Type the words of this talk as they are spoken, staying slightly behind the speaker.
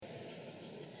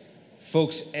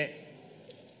Folks,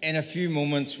 in a few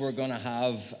moments, we're going to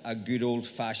have a good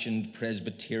old-fashioned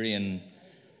Presbyterian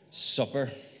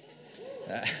supper.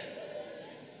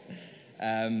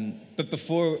 But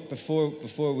before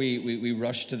we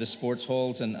rush to the sports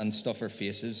halls and stuff our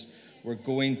faces, we're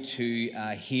going to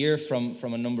hear from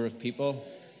a number of people.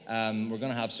 We're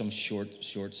going to have some short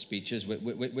speeches,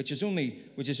 which is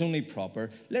only proper.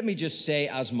 Let me just say,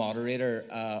 as moderator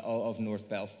of North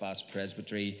Belfast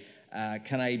Presbytery,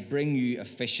 can I bring you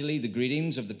officially the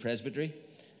greetings of the Presbytery?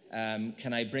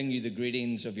 Can I bring you the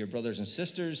greetings of your brothers and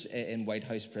sisters in White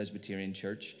House Presbyterian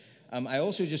Church? I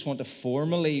also just want to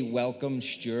formally welcome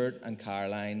Stuart and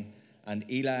Caroline and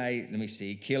Eli,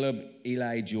 Caleb,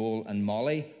 Eli, Joel, and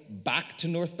Molly back to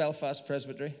North Belfast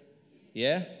Presbytery.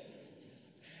 Yeah?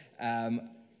 Can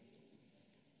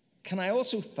I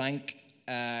also thank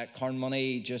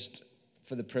Carnmoney just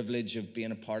for the privilege of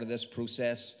being a part of this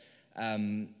process?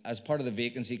 As part of the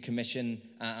Vacancy Commission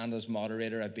and as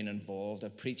moderator, I've been involved.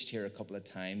 I've preached here a couple of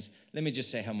times. Let me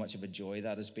just say how much of a joy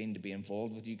that has been to be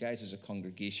involved with you guys as a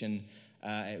congregation.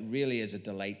 It really is a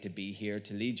delight to be here,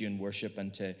 to lead you in worship,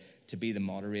 and to be the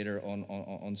moderator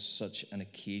on such an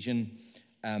occasion.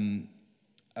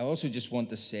 I also just want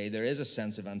to say there is a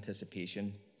sense of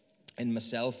anticipation in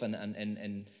myself and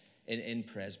in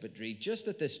Presbytery, just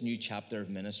at this new chapter of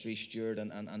ministry, Stuart,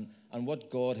 and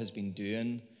what God has been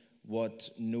doing, what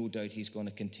no doubt he's going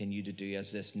to continue to do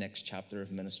as this next chapter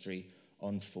of ministry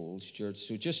unfolds, Stuart.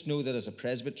 So just know that as a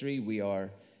presbytery, we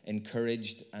are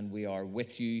encouraged and we are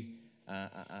with you,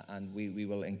 and we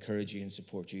will encourage you and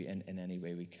support you in any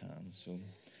way we can. So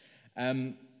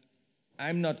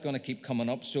I'm not going to keep coming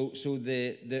up. So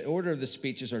the order of the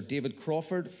speeches are David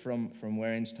Crawford from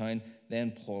Warringstown,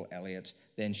 then Paul Elliott,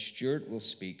 then Stuart will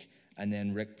speak, and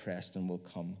then Rick Preston will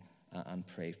come and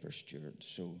pray for Stuart.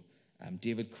 So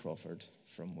David Crawford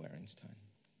from Warringstown.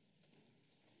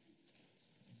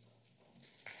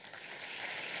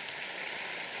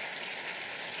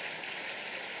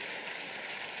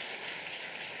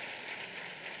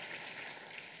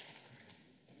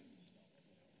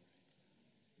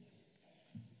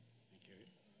 Thank you.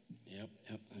 Yep,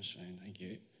 that's fine. Thank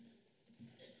you.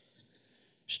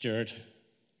 Stuart,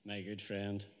 my good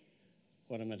friend,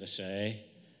 what am I to say?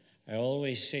 I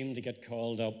always seem to get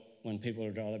called up when people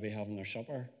would rather be having their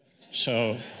supper.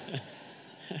 So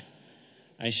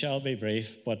I shall be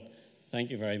brief, but thank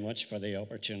you very much for the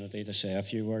opportunity to say a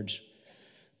few words.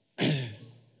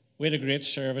 We had a great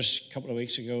service a couple of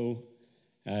weeks ago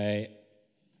to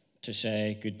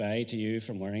say goodbye to you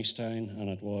from Warringstown, and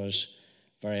it was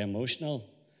very emotional,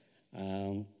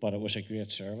 but it was a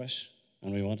great service,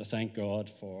 and we want to thank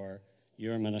God for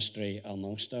your ministry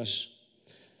amongst us.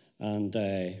 And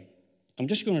I'm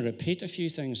just going to repeat a few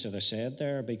things that I said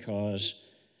there, because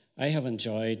I have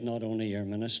enjoyed not only your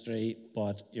ministry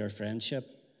but your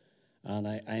friendship. And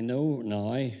I know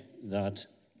now that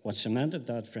what cemented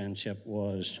that friendship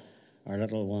was our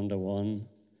little one-to-one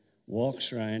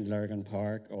walks around Lurgan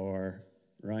Park or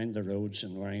round the roads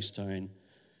in Warringstown,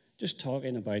 just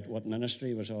talking about what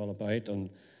ministry was all about, and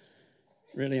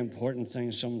really important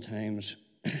things, sometimes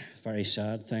very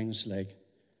sad things like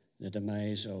the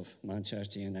demise of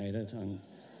Manchester United, and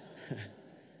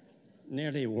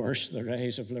nearly worse, the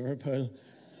rise of Liverpool.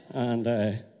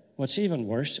 And what's even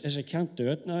worse is I can't do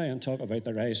it now and talk about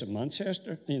the rise of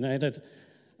Manchester United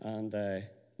and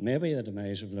maybe the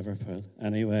demise of Liverpool.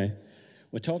 Anyway,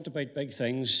 we talked about big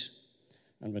things,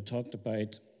 and we talked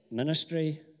about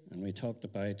ministry, and we talked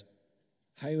about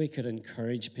how we could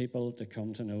encourage people to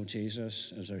come to know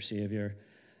Jesus as their Saviour,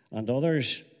 and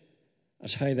others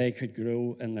as how they could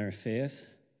grow in their faith,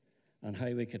 and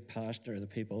how we could pastor the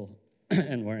people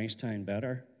in Warringstown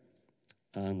better.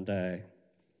 And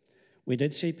we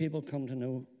did see people come to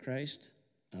know Christ,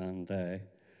 and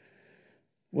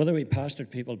whether we pastored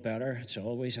people better, it's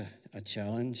always a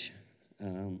challenge.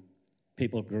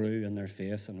 People grew in their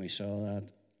faith, and we saw that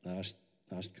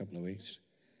last couple of weeks.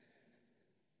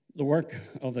 The work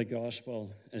of the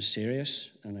gospel is serious,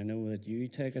 and I know that you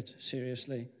take it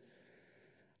seriously.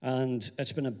 And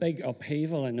it's been a big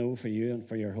upheaval, I know, for you and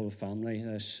for your whole family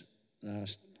this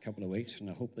last couple of weeks, and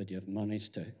I hope that you've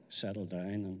managed to settle down,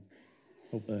 and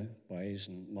hope the boys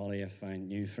and Molly have found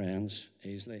new friends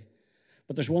easily.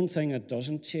 But there's one thing that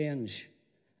doesn't change,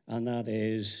 and that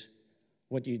is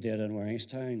what you did in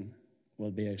Warringstown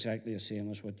will be exactly the same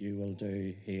as what you will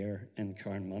do here in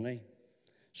Carnmoney.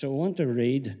 So I want to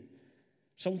read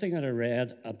something that I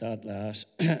read at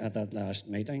that last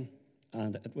meeting.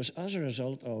 And it was as a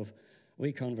result of a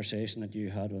wee conversation that you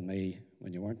had with me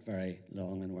when you weren't very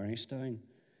long in Warringstown.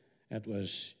 It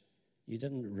was, you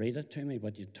didn't read it to me,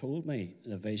 but you told me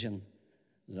the vision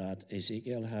that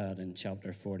Ezekiel had in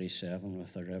chapter 47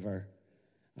 with the river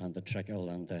and the trickle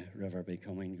and the river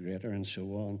becoming greater and so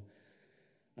on.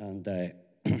 And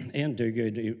Ian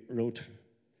Duguid, he wrote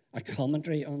a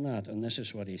commentary on that, and this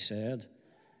is what he said.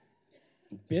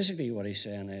 Basically what he's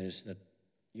saying is that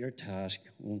your task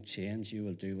won't change. You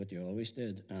will do what you always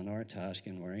did, and our task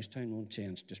in Warringstown won't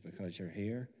change just because you're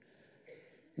here.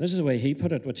 This is the way he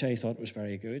put it, which I thought was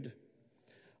very good.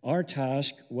 Our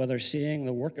task, whether seeing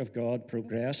the work of God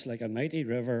progress like a mighty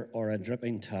river or a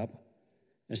dripping tap,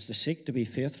 is to seek to be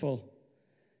faithful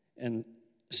in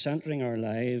centering our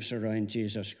lives around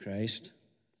Jesus Christ.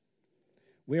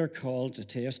 We are called to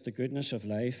taste the goodness of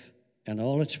life in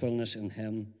all its fullness in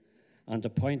Him and to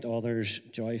point others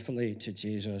joyfully to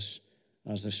Jesus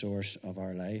as the source of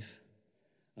our life.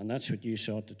 And that's what you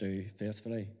sought to do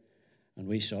faithfully, and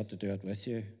we sought to do it with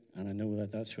you. And I know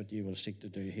that that's what you will seek to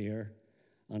do here,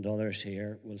 and others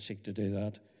here will seek to do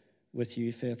that with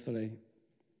you faithfully.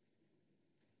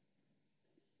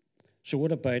 So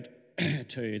what about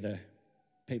to the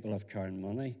people of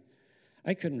Carnmoney?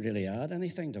 I couldn't really add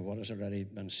anything to what has already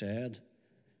been said.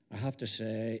 I have to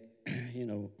say,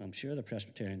 I'm sure the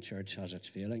Presbyterian Church has its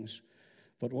feelings,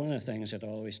 but one of the things it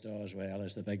always does well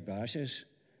is the big bashes,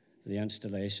 the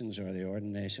installations or the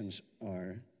ordinations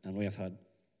and we have had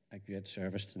a great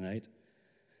service tonight.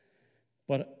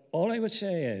 But all I would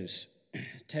say is,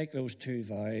 take those 2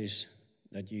 vows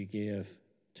that you gave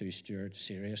to Stuart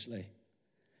seriously.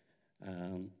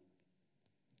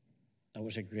 That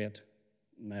was a great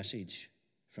message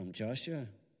from Joshua.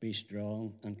 Be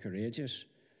strong and courageous.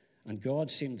 And God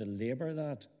seemed to labour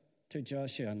that to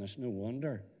Joshua, and there's no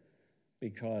wonder,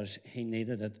 because he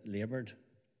needed it laboured.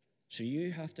 So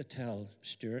you have to tell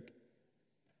Stuart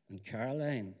and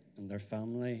Caroline and their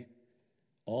family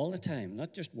all the time,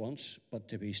 not just once, but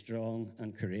to be strong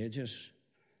and courageous.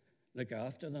 Look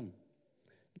after them.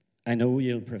 I know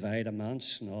you'll provide a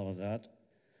manse and all of that,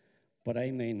 but I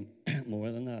mean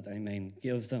more than that. I mean,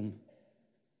 give them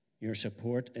your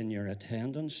support and your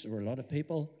attendance. There were a lot of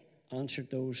people answered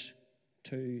those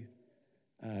 2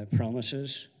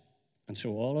 promises, and so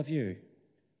all of you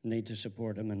need to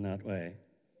support them in that way.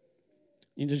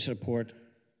 You need to support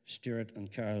Stuart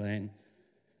and Caroline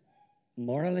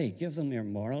morally. Give them your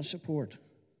moral support,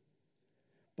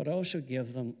 but also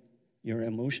give them your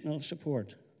emotional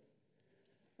support,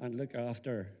 and look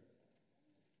after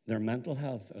their mental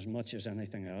health as much as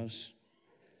anything else.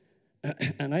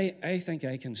 And I think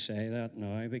I can say that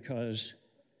now because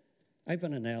I've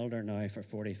been an elder now for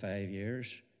 45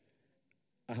 years.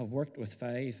 I have worked with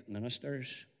 5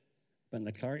 ministers, been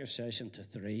the clerk of session to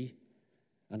 3,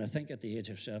 and I think at the age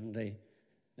of 70,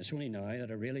 it's only now that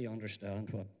I really understand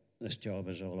what this job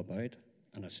is all about,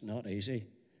 and it's not easy.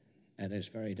 It is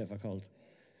very difficult.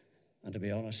 And to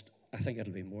be honest, I think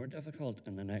it'll be more difficult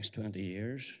in the next 20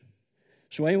 years.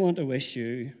 So I want to wish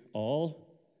you all,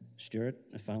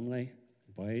 Stuart, the family,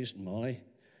 the boys, and Molly,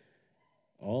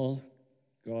 all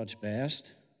God's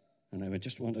best. And I would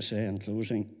just want to say in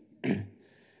closing,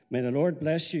 may the Lord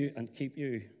bless you and keep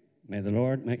you. May the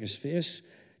Lord make his face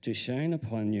to shine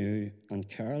upon you and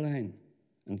Caroline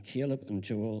and Caleb and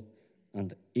Joel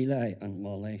and Eli and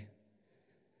Molly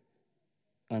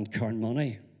and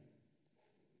Carnmoney.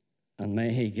 And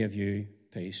may he give you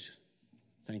peace.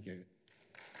 Thank you.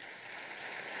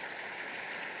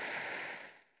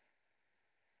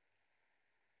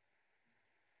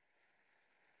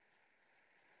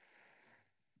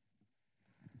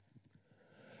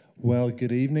 Well,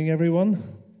 good evening, everyone.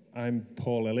 I'm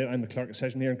Paul Elliott. I'm the clerk of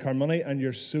session here in Carnmoney, and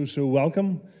you're so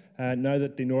welcome. Now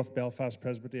that the North Belfast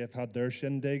Presbytery have had their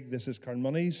shindig, this is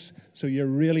Carnmoney's, so you're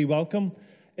really welcome.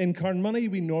 In Carnmoney,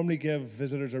 we normally give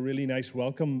visitors a really nice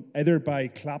welcome, either by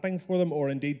clapping for them or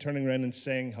indeed turning around and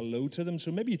saying hello to them.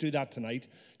 So maybe you do that tonight.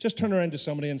 Just turn around to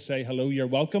somebody and say, hello, you're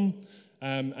welcome.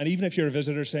 And even if you're a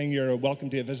visitor saying you're welcome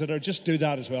to a visitor, just do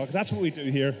that as well, because that's what we do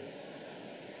here.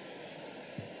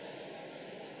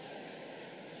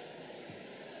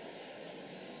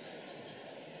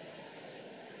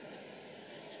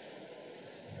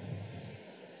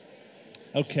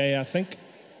 Okay, I think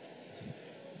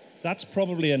that's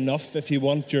probably enough if you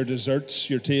want your desserts,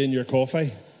 your tea and your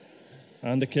coffee,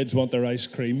 and the kids want their ice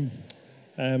cream.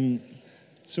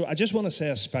 So I just want to say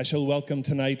a special welcome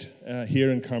tonight here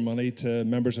in Carnmoney to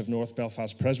members of North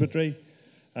Belfast Presbytery,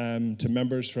 to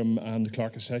members from and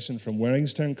Clerk of Session from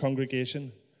Warringstown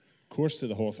congregation, of course to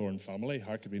the Hawthorne family.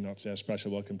 How could we not say a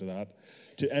special welcome to that?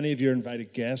 To any of your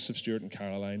invited guests of Stuart and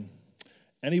Caroline.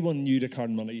 Anyone new to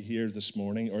Carnmoney here this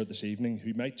morning or this evening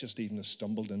who might just even have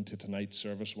stumbled into tonight's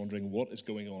service wondering what is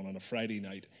going on a Friday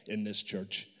night in this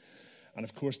church. And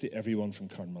of course, to everyone from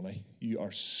Carnmoney, you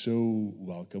are so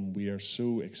welcome. We are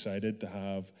so excited to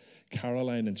have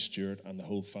Caroline and Stuart and the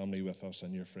whole family with us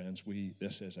and your friends.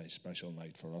 This is a special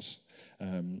night for us,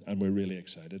 and we're really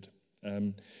excited.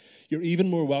 You're even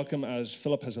more welcome, as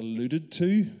Philip has alluded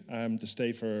to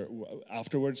stay for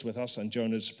afterwards with us and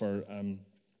join us for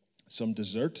some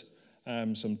dessert,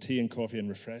 some tea and coffee and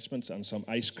refreshments, and some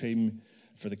ice cream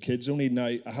for the kids only. Now,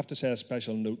 I have to say a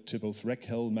special note to both Rick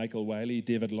Hill, Michael Wiley,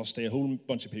 David Lusty, a whole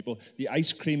bunch of people. The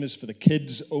ice cream is for the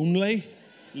kids only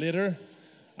later.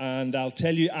 And I'll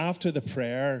tell you after the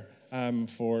prayer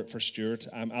for Stuart,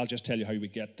 I'll just tell you how we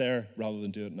get there rather than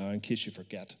do it now in case you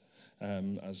forget,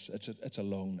 as it's a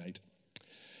long night.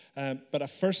 But I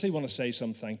firstly want to say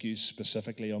some thank yous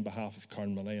specifically on behalf of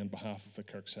Carnmoney and behalf of the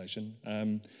Kirk session.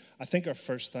 I think our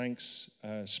first thanks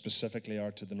specifically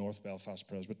are to the North Belfast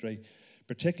Presbytery,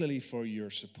 particularly for your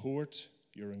support,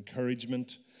 your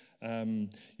encouragement,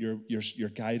 your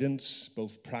guidance,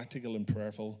 both practical and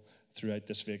prayerful, throughout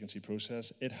this vacancy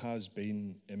process. It has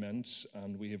been immense,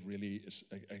 and we have really,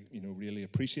 really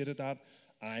appreciated that.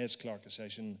 I, as Clerk of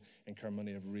Session in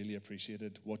Carnmoney, have really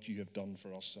appreciated what you have done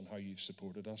for us and how you've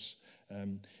supported us.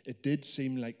 It did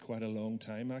seem like quite a long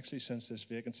time, actually, since this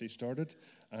vacancy started,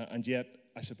 and yet,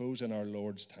 I suppose in our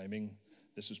Lord's timing,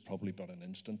 this was probably but an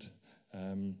instant.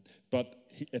 But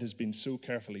it has been so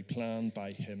carefully planned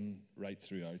by him right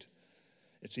throughout.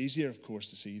 It's easier, of course,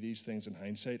 to see these things in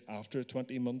hindsight after a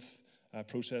 20-month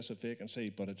process of vacancy,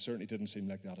 but it certainly didn't seem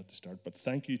like that at the start. But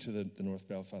thank you to the North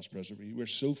Belfast Presbytery. We're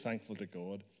so thankful to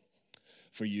God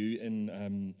for you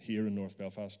here in North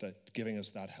Belfast, giving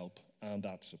us that help and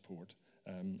that support.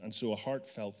 And so a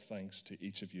heartfelt thanks to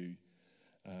each of you.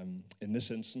 In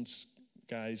this instance,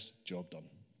 guys, job done.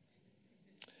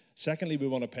 Secondly, we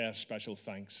want to pay a special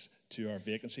thanks to our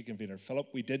vacancy convener, Philip.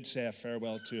 We did say a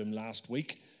farewell to him last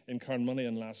week in Carnmoney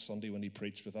and last Sunday when he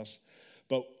preached with us.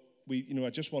 But I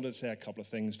just wanted to say a couple of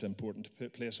things important to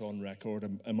place on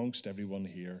record amongst everyone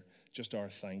here. Just our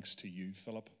thanks to you,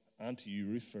 Philip, and to you,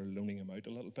 Ruth, for loaning him out a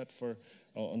little bit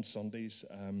on Sundays.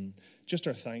 Just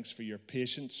our thanks for your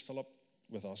patience, Philip,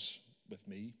 with us, with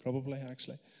me, probably,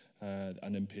 actually,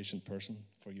 an impatient person,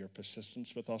 for your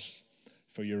persistence with us,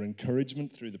 for your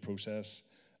encouragement through the process,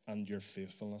 and your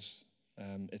faithfulness.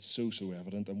 It's so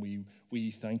evident, and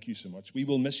we thank you so much. We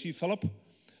will miss you, Philip,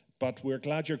 but we're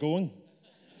glad you're going.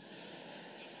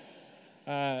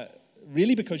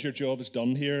 Really, because your job is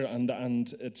done here,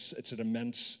 and it's an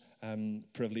immense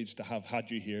privilege to have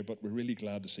had you here, but we're really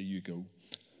glad to see you go.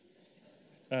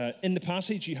 In the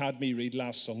passage you had me read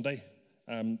last Sunday,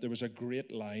 there was a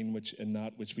great line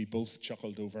which we both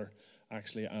chuckled over,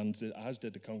 actually, and as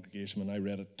did the congregation when I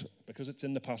read it, because it's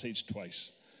in the passage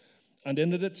twice. And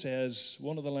in it says,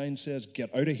 one of the lines says,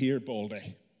 "Get out of here,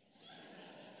 Baldy."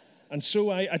 And so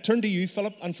I turn to you,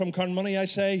 Philip, and from Carnmoney I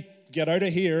say, "Get out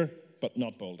of here, but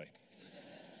not Baldy."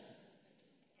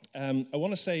 I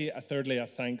want to say, thirdly, a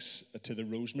thanks to the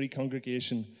Rosemary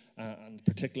congregation, and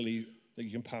particularly, that you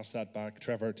can pass that back,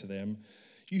 Trevor, to them.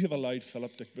 You have allowed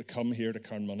Philip to come here to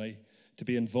Carnmoney, to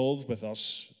be involved with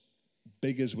us,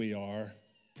 big as we are,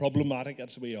 problematic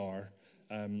as we are,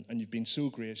 and you've been so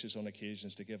gracious on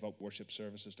occasions to give up worship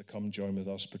services to come join with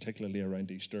us, particularly around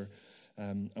Easter.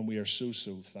 And we are so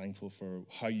thankful for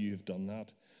how you have done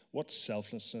that. What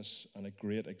selflessness, and a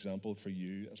great example for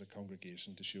you as a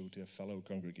congregation to show to a fellow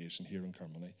congregation here in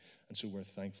Carnmoney. And so we're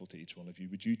thankful to each one of you.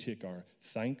 Would you take our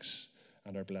thanks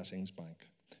and our blessings back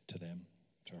to them,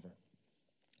 Trevor?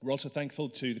 We're also thankful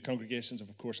to the congregations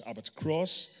of course, Abbott's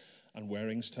Cross and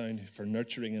Waringstown for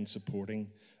nurturing and supporting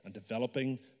and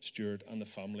developing Stuart and the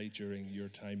family during your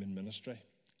time in ministry.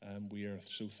 We are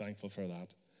so thankful for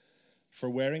that. For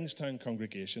Waringstown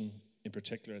congregation, in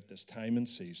particular at this time and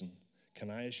season, can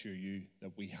I assure you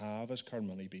that we have, as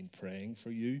Carnmoney, been praying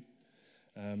for you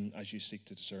as you seek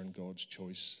to discern God's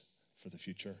choice for the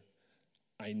future.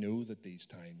 I know that these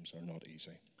times are not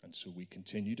easy, and so we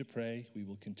continue to pray. We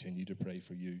will continue to pray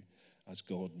for you as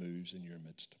God moves in your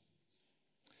midst.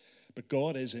 But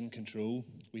God is in control.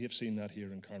 We have seen that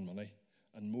here in Carnmoney,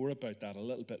 and more about that a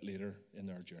little bit later in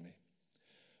our journey.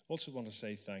 Also want to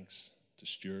say thanks to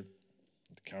Stuart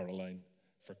and to Caroline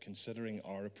for considering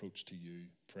our approach to you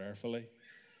prayerfully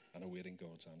and awaiting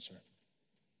God's answer.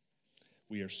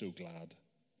 We are so glad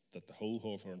that the whole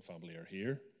Hawthorne family are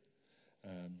here,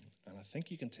 and I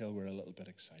think you can tell we're a little bit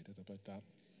excited about that.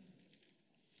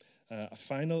 A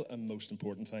final and most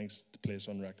important thanks to place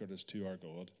on record is to our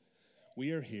God.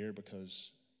 We are here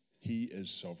because He is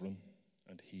sovereign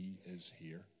and He is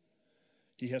here.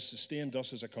 He has sustained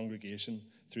us as a congregation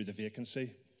through the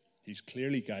vacancy. He's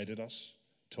clearly guided us,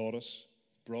 taught us,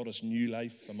 brought us new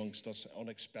life amongst us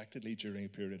unexpectedly during a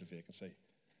period of vacancy.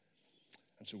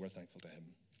 And so we're thankful to him.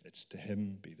 It's to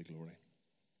him be the glory.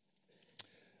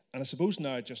 And I suppose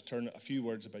now I just turn a few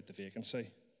words about the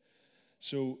vacancy.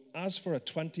 So as for a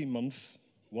 20-month,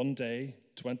 1 day,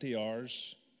 20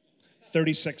 hours,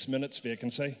 36 minutes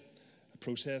vacancy, a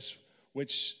process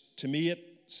which to me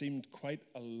it seemed quite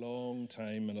a long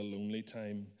time and a lonely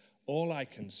time, all I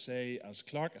can say as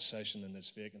clerk of session in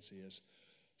this vacancy is,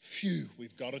 phew,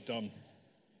 we've got it done.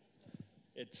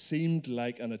 It seemed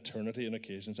like an eternity on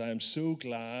occasions. I am so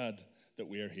glad that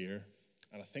we're here,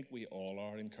 and I think we all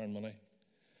are in Carnmoney.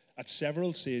 At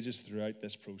several stages throughout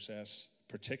this process,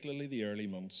 particularly the early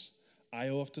months, I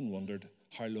often wondered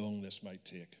how long this might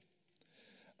take,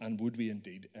 and would we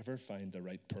indeed ever find the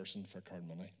right person for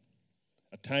Carnmoney?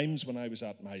 At times when I was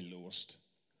at my lowest,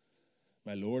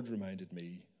 my Lord reminded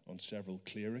me on several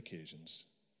clear occasions,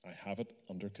 I have it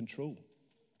under control.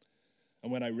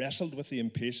 And when I wrestled with the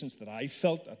impatience that I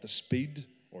felt at the speed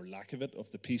or lack of it of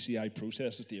the PCI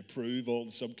processes to approve all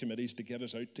the subcommittees to get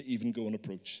us out to even go and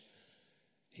approach,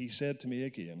 he said to me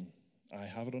again, I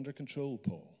have it under control,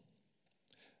 Paul.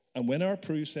 And when our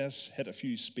process hit a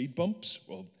few speed bumps,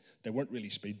 well, they weren't really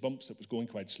speed bumps, it was going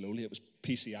quite slowly, it was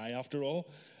PCI after all,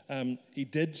 he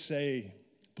did say,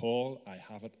 Paul, I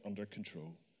have it under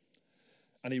control.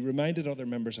 And he reminded other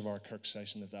members of our Kirk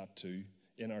session of that too,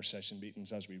 in our session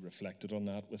meetings as we reflected on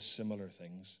that with similar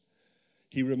things.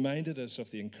 He reminded us of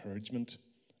the encouragement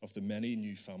of the many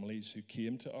new families who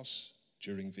came to us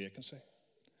during vacancy.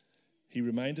 He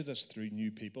reminded us through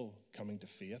new people coming to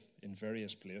faith in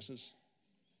various places.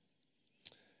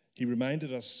 He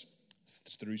reminded us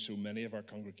through so many of our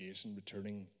congregation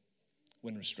returning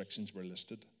when restrictions were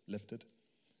lifted.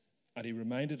 And he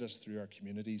reminded us through our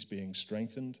communities being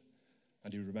strengthened.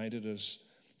 And he reminded us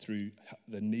through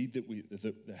the need that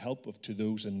the help to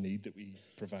those in need that we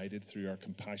provided through our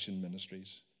compassion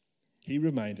ministries. He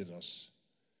reminded us,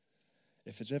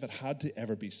 if it had to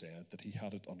ever be said, that he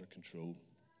had it under control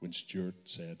when Stuart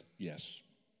said yes.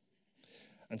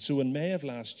 And so in May of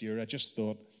last year, I just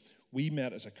thought we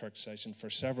met as a Kirk session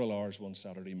for several hours one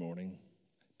Saturday morning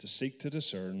to seek to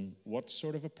discern what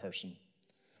sort of a person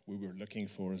we were looking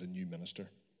for as a new minister.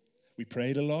 We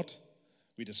prayed a lot.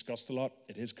 We discussed a lot.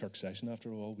 It is Kirk session after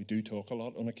all. We do talk a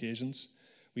lot on occasions.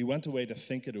 We went away to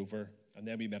think it over, and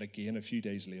then we met again a few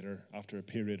days later after a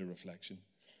period of reflection.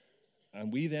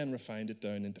 And we then refined it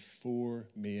down into 4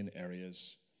 main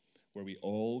areas where we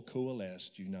all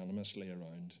coalesced unanimously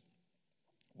around.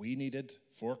 We needed,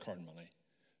 for Carnmoney,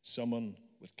 someone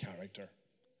with character,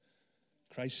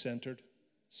 Christ-centered,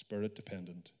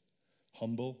 Spirit-dependent,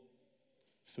 humble,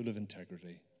 full of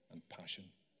integrity and passion.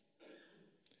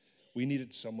 We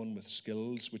needed someone with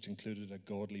skills which included a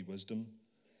godly wisdom,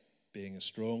 being a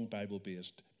strong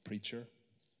Bible-based preacher,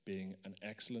 being an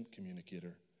excellent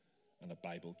communicator, and a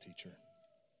Bible teacher.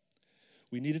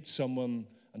 We needed someone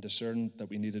and discerned that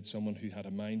we needed someone who had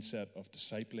a mindset of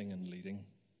discipling and leading,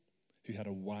 who had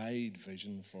a wide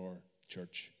vision for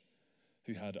church,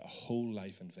 who had a whole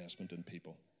life investment in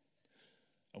people.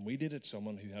 And we needed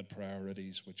someone who had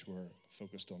priorities which were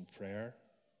focused on prayer,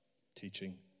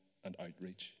 teaching, and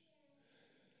outreach.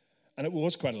 And it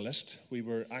was quite a list. We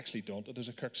were actually daunted as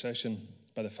a Kirk session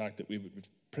by the fact that we would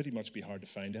pretty much be hard to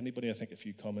find anybody. I think a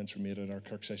few comments were made at our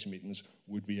Kirk session meetings,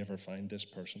 would we ever find this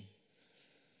person?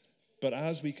 But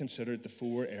as we considered the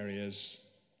 4 areas,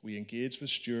 we engaged with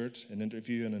Stuart in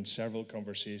interview and in several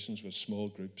conversations with small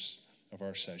groups of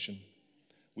our session.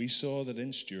 We saw that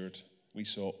in Stuart, we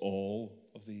saw all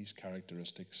of these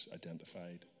characteristics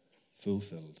identified,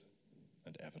 fulfilled,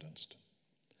 and evidenced.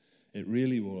 It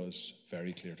really was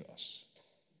very clear to us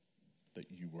that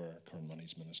you were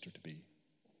Carnmoney's minister to be.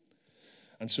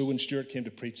 And so when Stuart came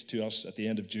to preach to us at the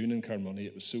end of June in Carnmoney,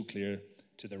 it was so clear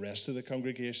to the rest of the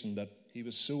congregation that he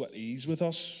was so at ease with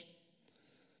us.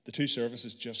 The 2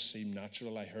 services just seemed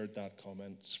natural. I heard that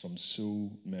comments from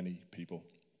so many people.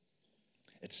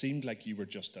 It seemed like you were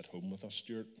just at home with us,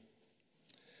 Stuart.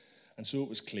 And so it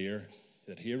was clear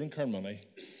that here in Carnmoney,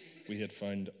 we had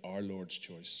found our Lord's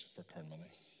choice for Carnmoney.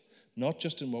 Not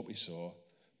just in what we saw,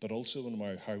 but also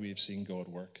in how we have seen God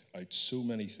work out so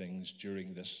many things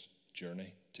during this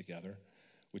journey together,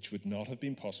 which would not have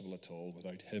been possible at all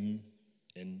without him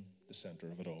in the center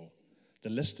of it all. The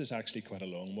list is actually quite a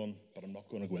long one, but I'm not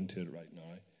going to go into it right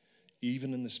now,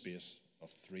 even in the space of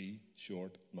 3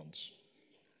 short months.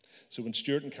 So in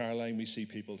Stuart and Caroline, we see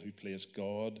people who place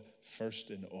God first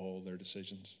in all their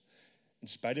decisions. In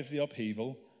spite of the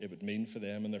upheaval it would mean for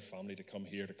them and their family to come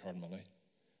here to Carnmoney,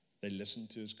 they listened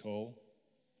to his call,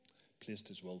 placed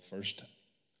his will first,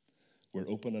 were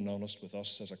open and honest with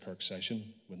us as a Kirk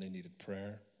session when they needed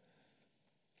prayer,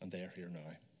 and they're here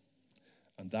now.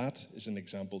 And that is an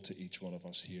example to each one of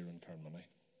us here in Carnmoney.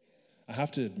 I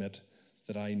have to admit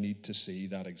that I need to see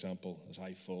that example, as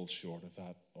I fall short of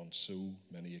that on so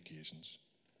many occasions.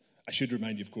 I should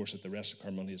remind you, of course, that the rest of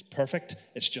Carnmoney is perfect.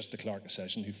 It's just the Clark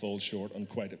session who falls short in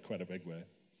quite a big way.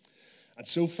 And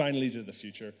so finally to the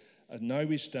future. And now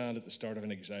we stand at the start of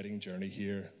an exciting journey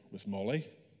here with Molly,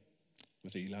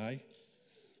 with Eli,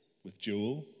 with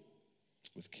Joel,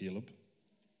 with Caleb,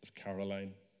 with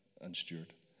Caroline and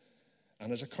Stuart.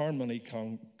 And as a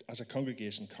congregation,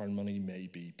 Carnmoney may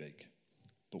be big,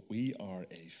 but we are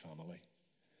a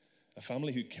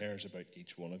family who cares about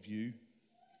each one of you,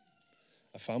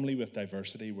 a family with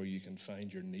diversity where you can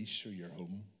find your niche or your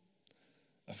home,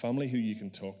 a family who you can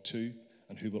talk to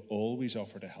and who will always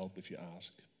offer to help if you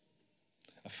ask,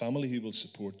 a family who will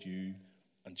support you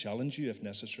and challenge you if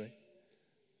necessary,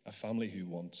 a family who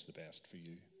wants the best for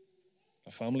you,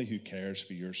 a family who cares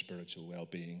for your spiritual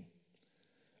well-being,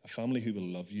 a family who will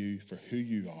love you for who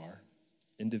you are,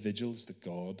 individuals that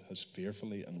God has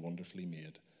fearfully and wonderfully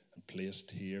made and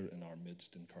placed here in our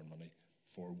midst in Carnmoney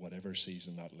for whatever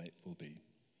season that will be.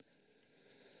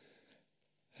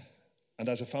 And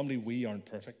as a family, we aren't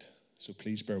perfect, so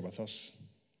please bear with us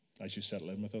as you settle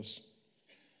in with us.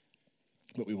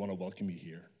 But we want to welcome you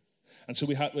here. And so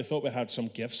we thought we had some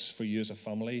gifts for you as a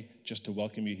family just to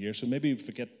welcome you here. So maybe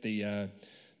we get the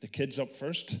kids up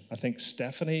first. I think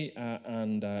Stephanie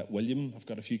and William have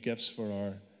got a few gifts for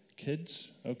our kids.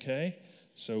 Okay.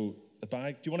 So the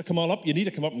bag. Do you want to come on up? You need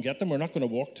to come up and get them. We're not going to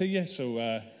walk to you.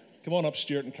 So come on up,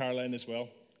 Stuart and Caroline as well.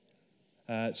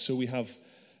 So we have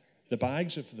the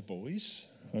bags are for the boys.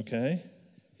 Okay.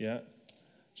 Yeah.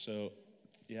 So,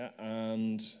 yeah.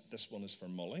 And this one is for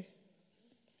Molly.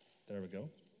 There we go.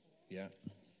 Yeah.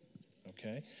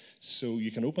 Okay. So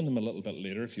you can open them a little bit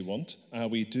later if you want.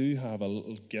 We do have a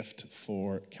little gift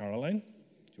for Caroline.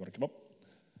 Do you want to come up?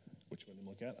 Which one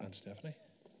we'll get? And Stephanie.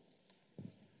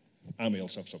 And we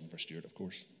also have something for Stuart, of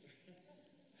course.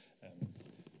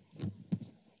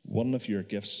 One of your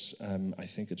gifts, I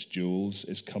think it's Joel's,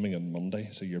 is coming on Monday.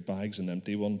 So your bag's an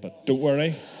empty one, but don't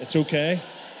worry. It's okay.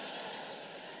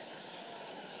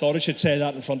 Thought I should say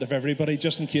that in front of everybody,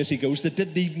 just in case he goes, they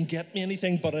didn't even get me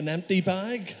anything but an empty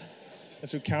bag. And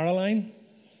so Caroline,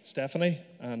 Stephanie,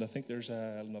 and I think there's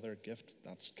another gift.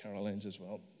 That's Caroline's as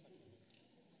well.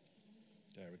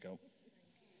 There we go.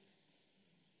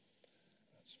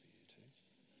 That's for you too.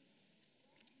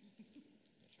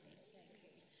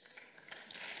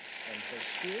 And for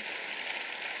Stuart.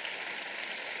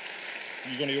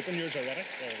 Are you going to open yours already?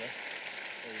 There we go.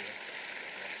 There you go.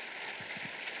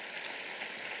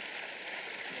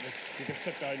 You can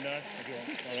sit down now if you want.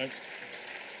 All right.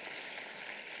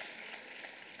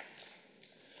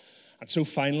 And so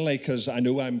finally, because I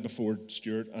know I'm before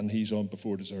Stuart and he's on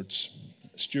before desserts,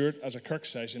 Stuart, as a Kirk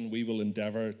session, we will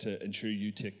endeavour to ensure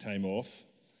you take time off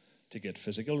to get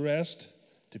physical rest,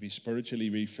 to be spiritually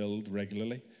refilled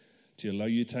regularly, to allow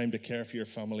you time to care for your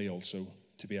family also,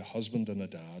 to be a husband and a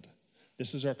dad.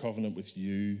 This is our covenant with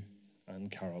you and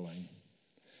Caroline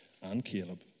and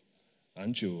Caleb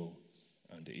and Joel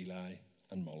and Eli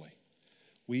and Molly.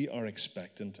 We are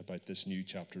expectant about this new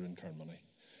chapter in Carnmoney.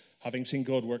 Having seen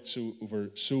God work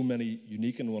over so many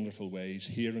unique and wonderful ways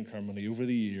here in Carnmoney over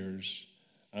the years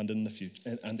and in the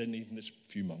future, and in even this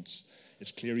few months,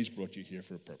 it's clear He's brought you here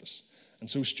for a purpose. And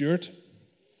so, Stuart,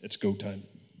 it's go time.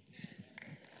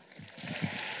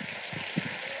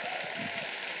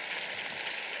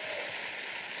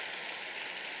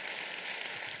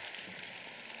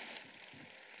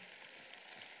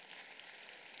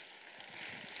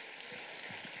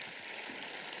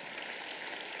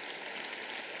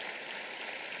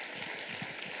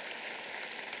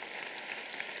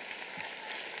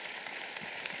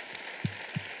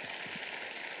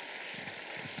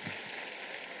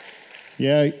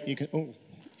 Yeah, you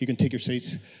can take your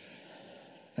seats.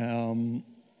 I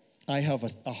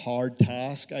have a hard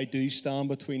task. I do stand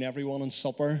between everyone and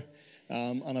supper,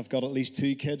 and I've got at least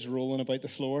 2 kids rolling about the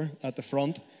floor at the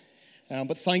front.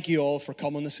 But thank you all for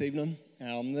coming this evening.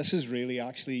 This is really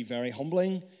actually very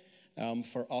humbling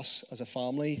for us as a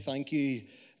family. Thank you.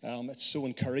 It's so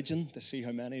encouraging to see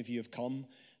how many of you have come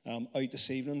out this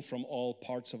evening from all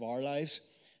parts of our lives.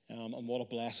 And what a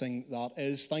blessing that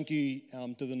is. Thank you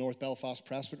to the North Belfast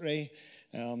Presbytery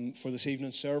for this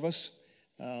evening's service.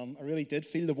 I really did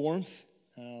feel the warmth,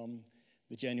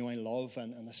 the genuine love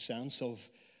and the sense of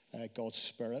God's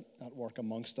Spirit at work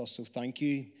amongst us. So thank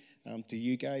you. to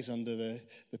you guys and to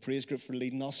the praise group for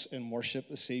leading us in worship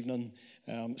this evening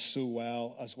so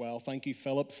well as well. Thank you,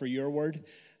 Philip, for your word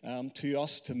to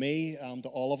us, to me, to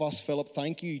all of us. Philip,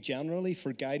 thank you generally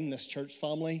for guiding this church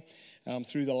family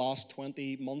through the last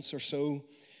 20 months or so.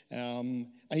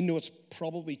 I know it's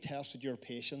probably tested your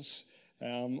patience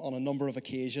on a number of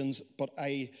occasions, but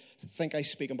I think I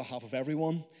speak on behalf of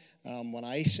everyone when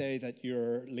I say that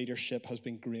your leadership has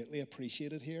been greatly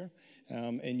appreciated here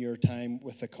in your time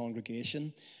with the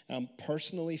congregation.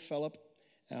 Personally, Philip,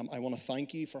 I want to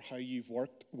thank you for how you've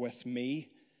worked with me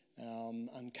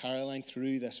and Caroline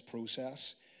through this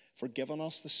process, for giving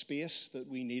us the space that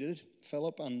we needed,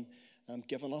 Philip, and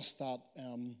giving us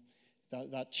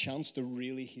that chance to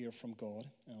really hear from God.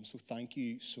 So thank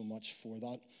you so much for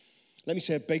that. Let me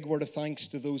say a big word of thanks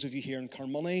to those of you here in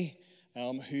Carmoney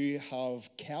who have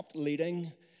kept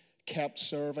leading, kept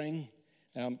serving,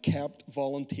 kept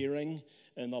volunteering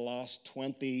in the last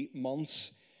 20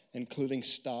 months, including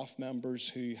staff members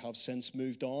who have since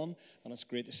moved on. And it's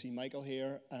great to see Michael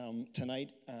here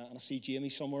tonight, and I see Jamie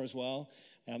somewhere as well.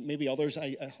 Maybe others.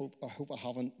 I hope I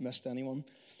haven't missed anyone.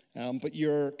 But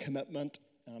your commitment,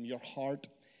 your heart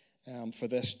for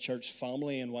this church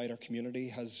family and wider community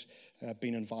has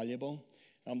been invaluable.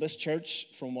 This church,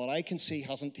 from what I can see,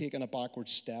 hasn't taken a backward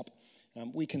step.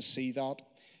 We can see that.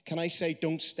 Can I say,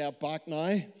 don't step back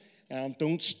now?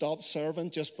 Don't stop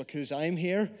serving just because I'm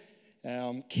here.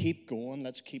 Keep going.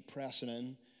 Let's keep pressing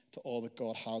in to all that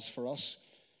God has for us.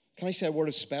 Can I say a word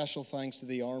of special thanks to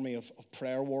the army of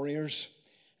prayer warriors?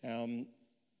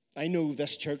 I know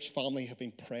this church family have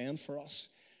been praying for us,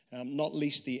 not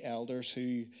least the elders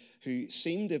who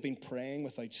seem to have been praying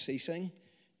without ceasing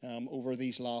over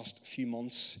these last few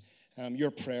months.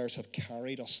 Your prayers have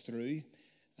carried us through,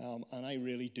 and I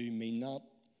really do mean that.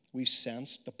 We've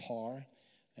sensed the power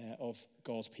of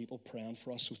God's people praying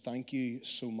for us. So thank you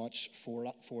so much for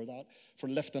that, for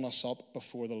lifting us up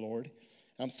before the Lord.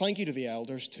 Thank you to the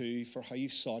elders too for how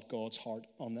you've sought God's heart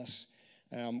on this,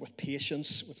 with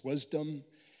patience, with wisdom,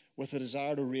 with a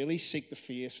desire to really seek the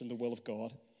face and the will of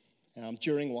God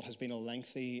during what has been a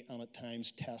lengthy and at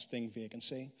times testing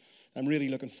vacancy. I'm really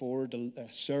looking forward to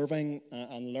serving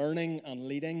and learning and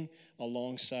leading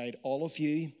alongside all of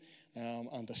you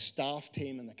and the staff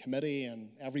team and the committee and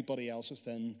everybody else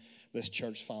within this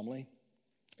church family.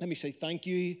 Let me say thank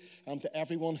you to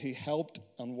everyone who helped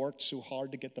and worked so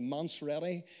hard to get the manse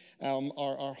ready,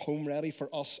 our home ready for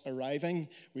us arriving.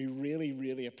 We really,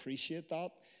 really appreciate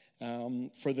that.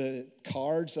 For the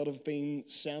cards that have been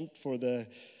sent, for the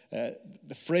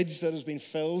fridge that has been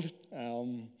filled,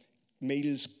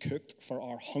 meals cooked for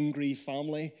our hungry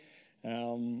family.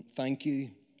 Thank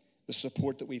you. The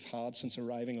support that we've had since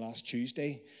arriving last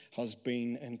Tuesday has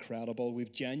been incredible.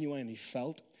 We've genuinely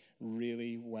felt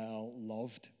really well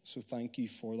loved. So thank you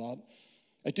for that.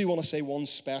 I do want to say one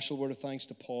special word of thanks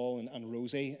to Paul and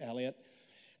Rosie Elliott.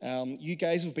 You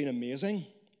guys have been amazing.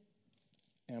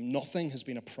 Nothing has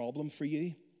been a problem for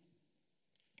you.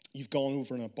 You've gone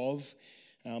over and above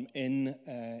in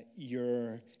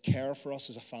your care for us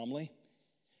as a family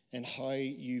and how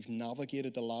you've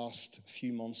navigated the last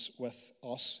few months with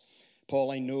us.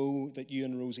 Paul, I know that you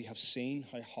and Rosie have seen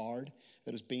how hard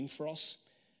it has been for us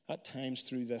at times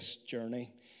through this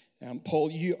journey.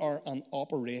 Paul, you are an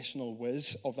operational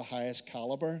whiz of the highest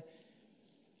caliber,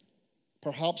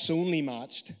 perhaps only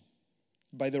matched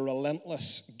by the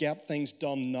relentless get things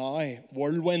done now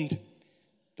whirlwind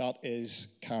that is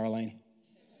Caroline.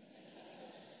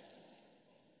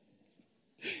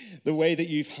 The way that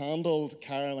you've handled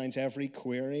Caroline's every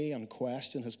query and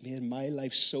question has made my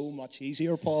life so much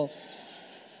easier, Paul.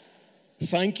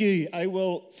 Thank you. I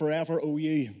will forever owe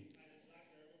you.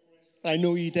 I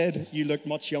know you did. You looked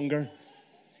much younger.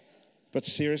 But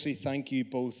seriously, thank you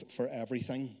both for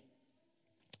everything.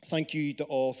 Thank you to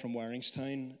all from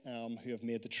Warringstown who have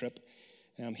made the trip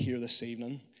here this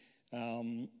evening.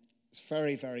 It's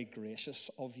very, very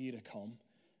gracious of you to come.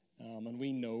 And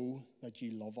we know that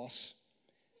you love us.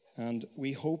 And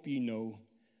we hope you know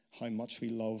how much we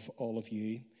love all of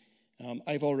you.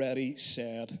 I've already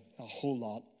said a whole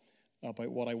lot about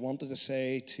what I wanted to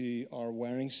say to our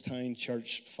Warringstown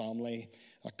church family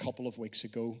a couple of weeks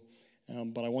ago.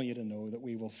 But I want you to know that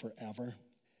we will forever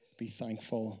be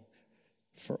thankful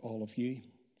for all of you.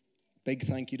 Big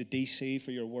thank you to DC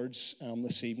for your words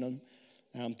this evening.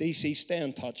 DC, stay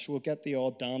in touch. We'll get the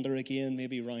odd dander again,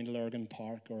 maybe around Lurgan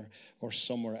Park or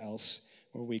somewhere else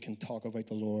where we can talk about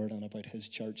the Lord and about his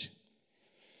church.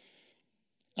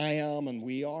 I am and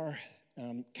we are,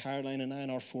 Caroline and I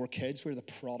and our 4 kids, we're the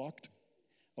product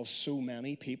of so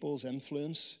many people's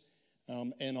influence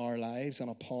in our lives and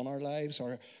upon our lives.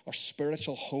 Our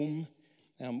spiritual home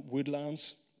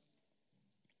Woodlands.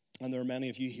 And there are many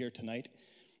of you here tonight.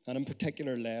 And in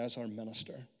particular, Les, our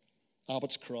minister.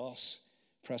 Abbott's Cross,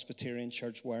 Presbyterian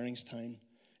Church, Waringstown.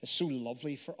 It's so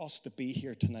lovely for us to be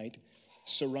here tonight,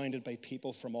 surrounded by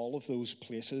people from all of those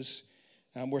places.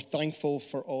 And we're thankful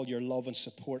for all your love and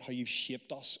support, how you've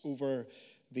shaped us over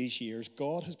these years.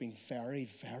 God has been very,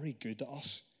 very good to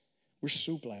us. We're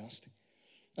so blessed.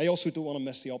 I also don't want to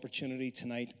miss the opportunity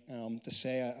tonight to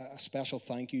say a special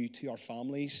thank you to our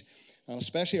families, and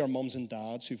especially our mums and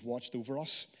dads who've watched over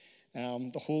us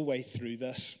the whole way through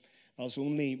this, as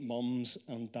only mums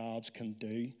and dads can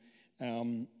do.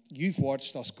 You've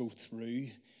watched us go through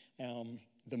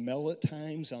the mill at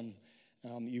times, and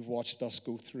you've watched us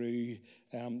go through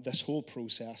this whole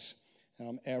process,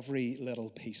 every little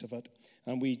piece of it.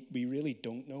 And we really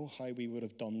don't know how we would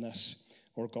have done this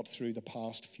or got through the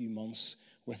past few months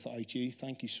without you.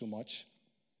 Thank you so much.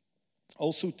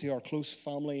 Also to our close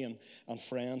family and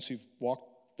friends who've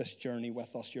walked this journey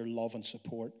with us, your love and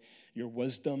support, your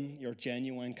wisdom, your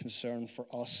genuine concern for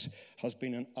us has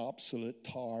been an absolute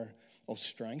tower of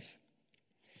strength.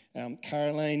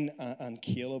 Caroline and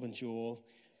Caleb and Joel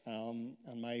and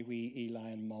my wee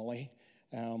Eli and Molly,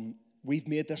 we've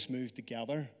made this move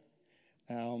together.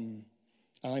 And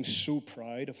I'm so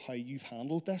proud of how you've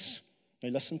handled this. Now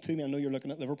listen to me, I know you're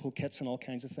looking at Liverpool kits and all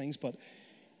kinds of things, but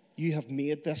you have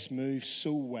made this move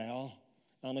so well.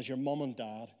 And as your mum and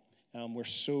dad, we're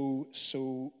so,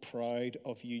 so proud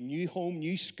of you. New home,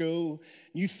 new school,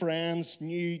 new friends,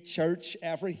 new church,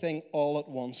 everything all at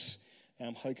once.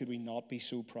 How could we not be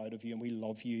so proud of you? And we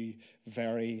love you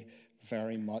very,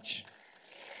 very much.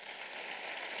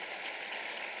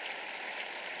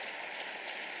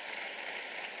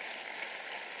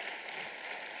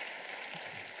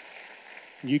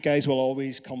 You guys will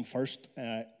always come first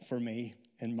for me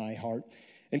in my heart.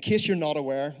 In case you're not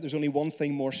aware, there's only one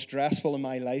thing more stressful in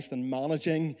my life than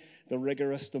managing the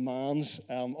rigorous demands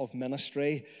of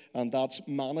ministry, and that's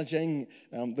managing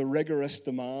the rigorous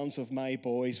demands of my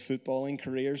boys' footballing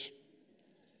careers.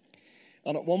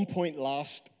 And at one point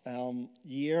last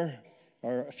year,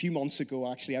 or a few months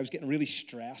ago actually, I was getting really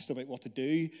stressed about what to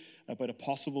do, about a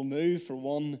possible move for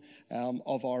one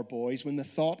of our boys, when the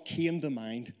thought came to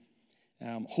mind,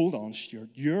 hold on, Stuart,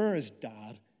 you're his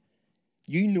dad.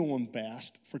 You know him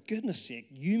best. For goodness sake,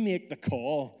 you make the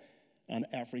call and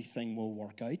everything will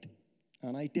work out.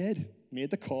 And I did.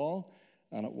 Made the call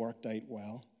and it worked out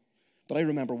well. But I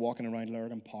remember walking around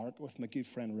Lurgan Park with my good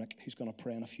friend Rick, who's going to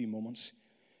pray in a few moments.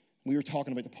 We were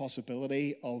talking about the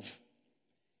possibility of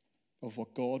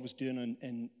what God was doing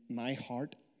in my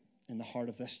heart, in the heart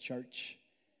of this church.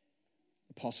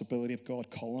 The possibility of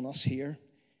God calling us here.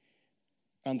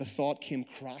 And the thought came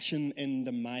crashing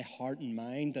into my heart and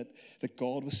mind that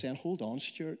God was saying, hold on,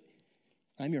 Stuart,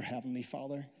 I'm your heavenly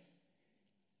Father.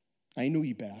 I know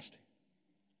you best.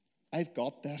 I've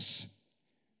got this,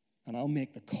 and I'll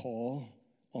make the call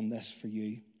on this for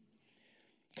you.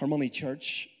 Carmoney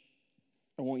Church,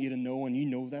 I want you to know, and you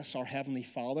know this, our heavenly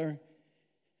Father,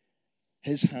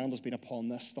 his hand has been upon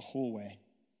this the whole way.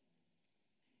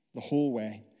 The whole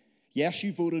way. Yes,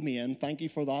 you voted me in. Thank you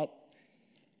for that.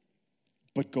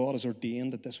 But God has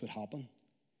ordained that this would happen.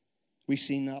 We've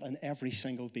seen that in every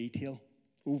single detail,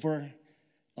 over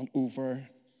and over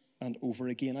and over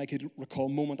again. I could recall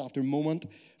moment after moment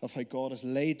of how God has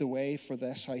laid the way for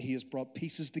this, how he has brought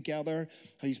pieces together,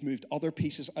 how he's moved other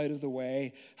pieces out of the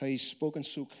way, how he's spoken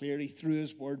so clearly through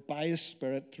his word, by his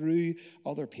Spirit, through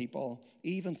other people,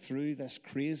 even through this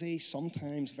crazy,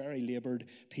 sometimes very labored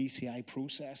PCI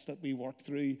process that we work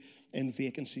through in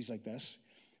vacancies like this.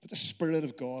 But the Spirit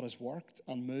of God has worked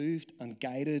and moved and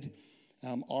guided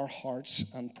our hearts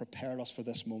and prepared us for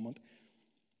this moment.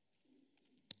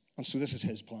 And so this is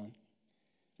his plan.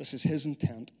 This is his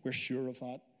intent. We're sure of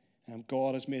that.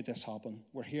 God has made this happen.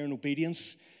 We're here in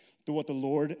obedience to what the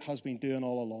Lord has been doing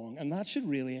all along. And that should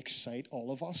really excite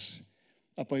all of us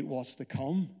about what's to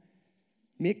come.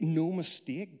 Make no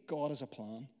mistake, God has a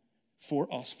plan for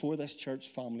us, for this church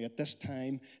family at this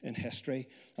time in history.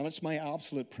 And it's my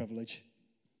absolute privilege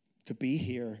to be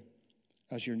here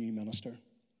as your new minister.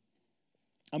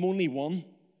 I'm only one.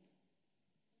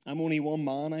 I'm only one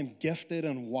man. I'm gifted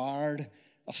and wired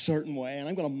a certain way, and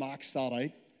I'm going to max that out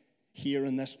here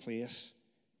in this place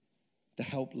to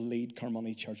help lead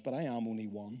Carmoney Church. But I am only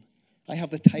one. I have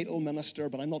the title minister,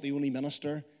 but I'm not the only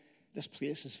minister. This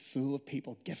place is full of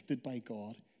people gifted by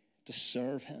God to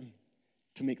serve him,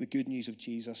 to make the good news of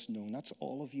Jesus known. That's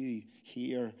all of you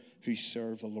here who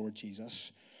serve the Lord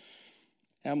Jesus.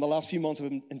 The last few months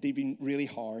have indeed been really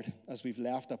hard as we've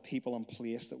left a people and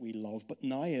place that we love. But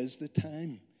now is the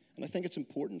time, and I think it's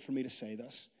important for me to say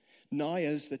this, now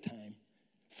is the time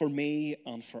for me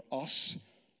and for us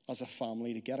as a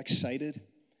family to get excited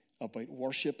about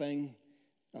worshiping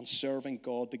and serving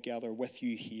God together with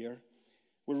you here.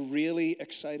 We're really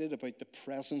excited about the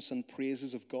presence and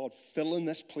praises of God filling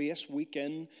this place week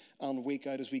in and week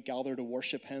out as we gather to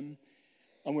worship Him.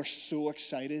 And we're so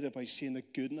excited about seeing the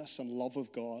goodness and love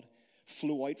of God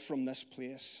flow out from this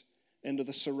place into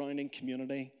the surrounding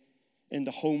community,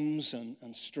 into homes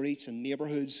and streets and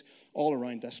neighborhoods all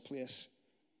around this place.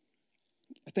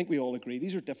 I think we all agree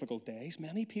these are difficult days.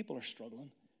 Many people are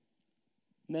struggling.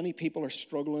 Many people are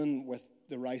struggling with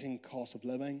the rising cost of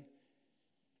living.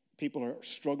 People are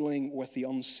struggling with the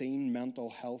unseen mental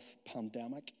health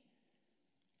pandemic.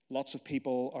 Lots of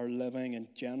people are living in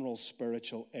general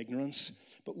spiritual ignorance.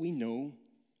 But we know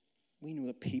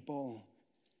that people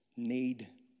need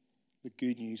the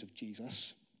good news of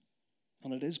Jesus.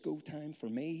 And it is go time for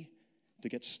me to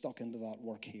get stuck into that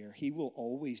work here.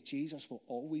 Jesus will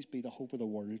always be the hope of the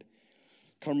world.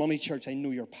 Carmoney Church, I know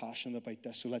you're passionate about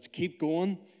this, so let's keep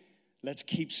going. Let's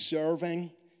keep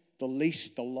serving the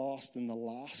least, the lost, and the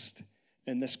last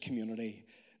in this community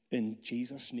in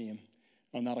Jesus' name.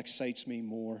 And that excites me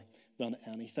more than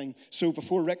anything. So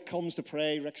before Rick comes to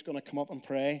pray, Rick's going to come up and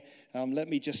pray. Let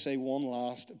me just say one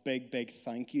last big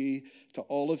thank you to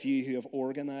all of you who have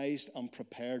organized and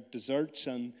prepared desserts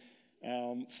and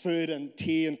food and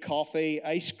tea and coffee,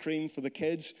 ice cream for the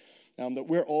kids that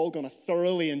we're all going to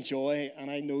thoroughly enjoy,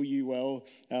 and I know you will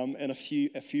in a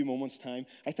few moments' time.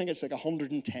 I think it's like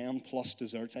 110 plus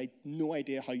desserts. I have no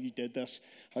idea how you did this,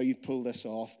 how you pulled this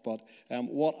off, but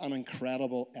what an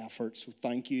incredible effort. So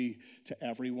thank you to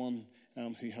everyone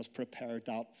who has prepared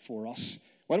that for us.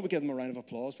 Why don't we give them a round of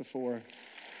applause before...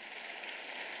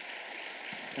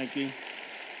 Thank you.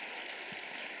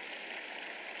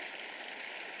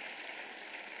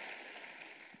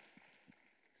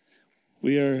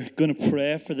 We are going to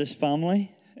pray for this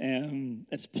family.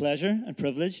 It's a pleasure and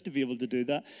privilege to be able to do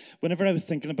that. Whenever I was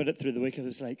thinking about it through the week, I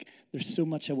was like, there's so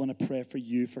much I want to pray for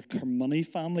you, for Carmoney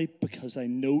family, because I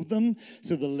know them.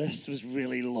 So the list was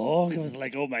really long. I was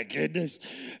like, oh my goodness.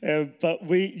 But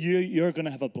you're going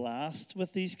to have a blast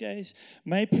with these guys.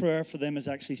 My prayer for them is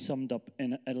actually summed up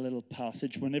in a little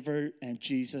passage. Whenever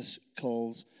Jesus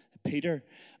calls Peter,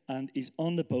 and he's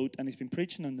on the boat, and he's been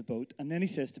preaching on the boat. And then he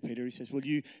says to Peter, he says, will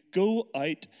you go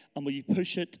out and will you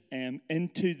push it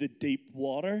into the deep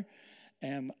water?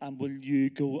 And will you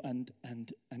go and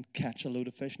catch a load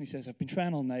of fish? And he says, I've been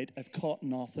trying all night. I've caught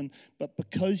nothing. But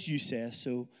because you say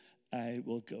so, I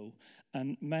will go.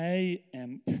 And my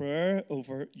prayer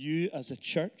over you as a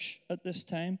church at this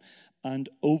time, and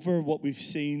over what we've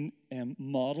seen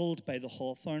modeled by the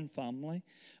Hawthorne family,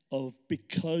 of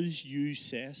because you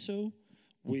say so,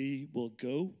 we will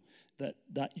go,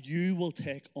 that you will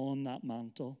take on that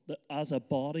mantle, that as a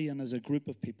body and as a group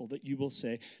of people, that you will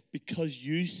say, because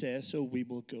you say so, we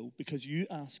will go. Because you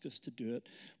ask us to do it,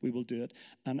 we will do it.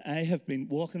 And I have been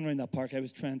walking around that park. I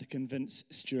was trying to convince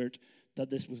Stuart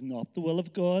that this was not the will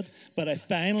of God, but I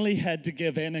finally had to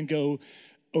give in and go,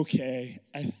 okay,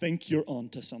 I think you're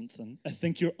onto something. I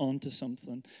think you're onto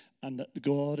something. And that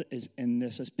God is in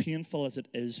this, as painful as it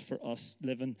is for us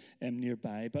living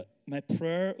nearby. But my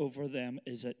prayer over them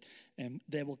is that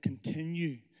they will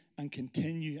continue and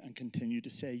continue and continue to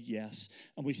say yes.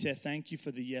 And we say thank you for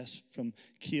the yes from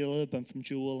Caleb and from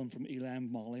Joel and from Eli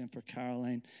and Molly and for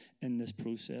Caroline in this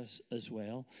process as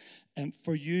well. And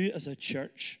for you as a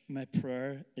church, my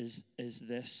prayer is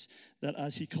this, that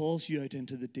as he calls you out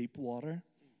into the deep water,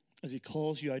 as he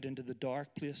calls you out into the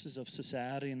dark places of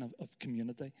society and of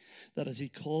community, that as he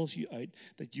calls you out,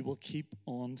 that you will keep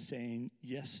on saying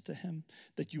yes to him,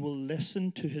 that you will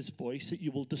listen to his voice, that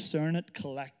you will discern it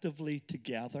collectively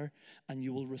together, and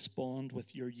you will respond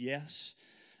with your yes.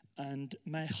 And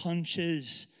my hunch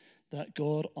is that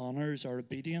God honors our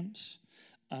obedience,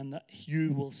 and that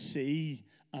you will see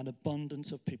an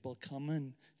abundance of people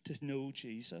coming to know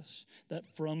Jesus, that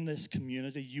from this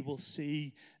community you will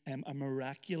see a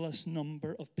miraculous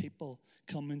number of people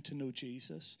coming to know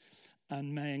Jesus.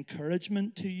 And my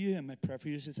encouragement to you and my prayer for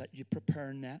you is that you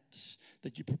prepare nets,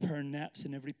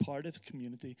 in every part of the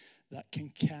community that can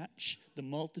catch the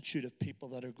multitude of people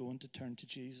that are going to turn to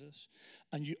Jesus.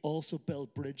 And you also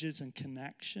build bridges and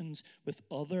connections with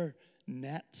other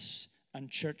nets and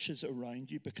churches around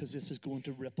you, because this is going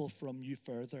to ripple from you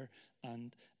further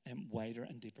and wider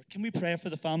and deeper. Can we pray for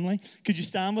the family? Could you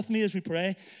stand with me as we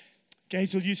pray?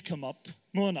 Guys, will you just come up?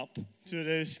 Come on up. So it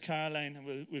is Caroline,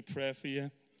 and we'll pray for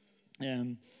you.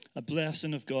 A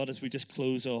blessing of God as we just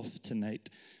close off tonight.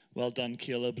 Well done,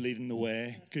 Caleb, leading the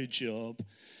way. Good job.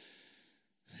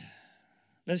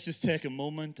 Let's just take a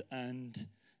moment and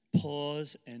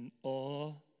pause in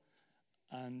awe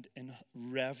and in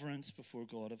reverence before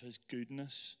God of his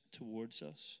goodness towards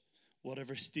us,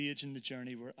 whatever stage in the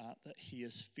journey we're at, that he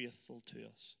is faithful to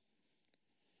us.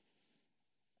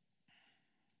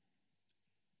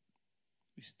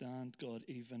 We stand, God,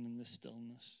 even in the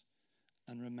stillness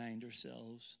and remind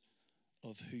ourselves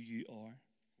of who you are.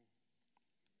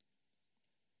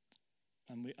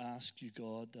 And we ask you,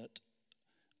 God, that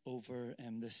over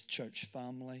this church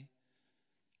family,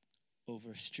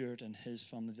 over Stuart and his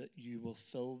family, that you will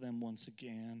fill them once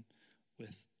again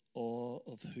with awe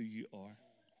of who you are.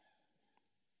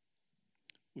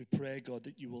 We pray, God,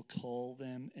 that you will call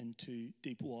them into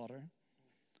deep water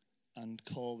and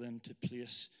call them to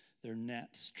place their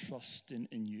nets trusting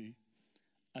in you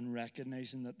and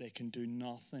recognizing that they can do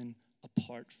nothing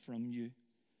apart from you.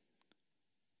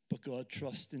 But God,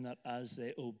 trusting that as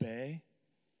they obey,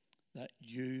 that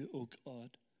you, oh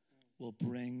God, will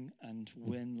bring and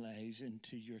win lives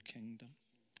into your kingdom.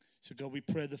 So God, we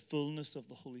pray the fullness of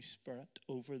the Holy Spirit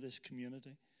over this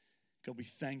community. God, we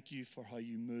thank you for how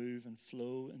you move and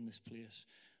flow in this place.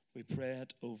 We pray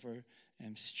it over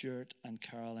Stuart and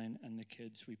Caroline and the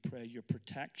kids. We pray your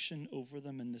protection over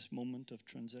them in this moment of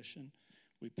transition.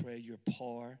 We pray your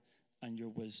power and your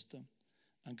wisdom.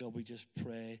 And God, we just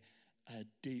pray a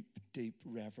deep, deep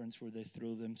reverence where they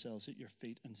throw themselves at your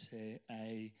feet and say,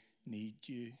 I need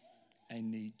you. I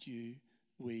need you.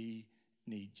 We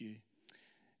need you.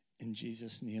 In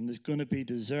Jesus' name. There's going to be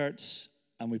desserts,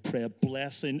 and we pray a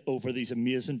blessing over these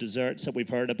amazing desserts that we've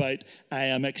heard about. I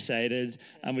am excited,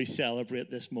 and we celebrate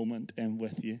this moment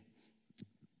with you.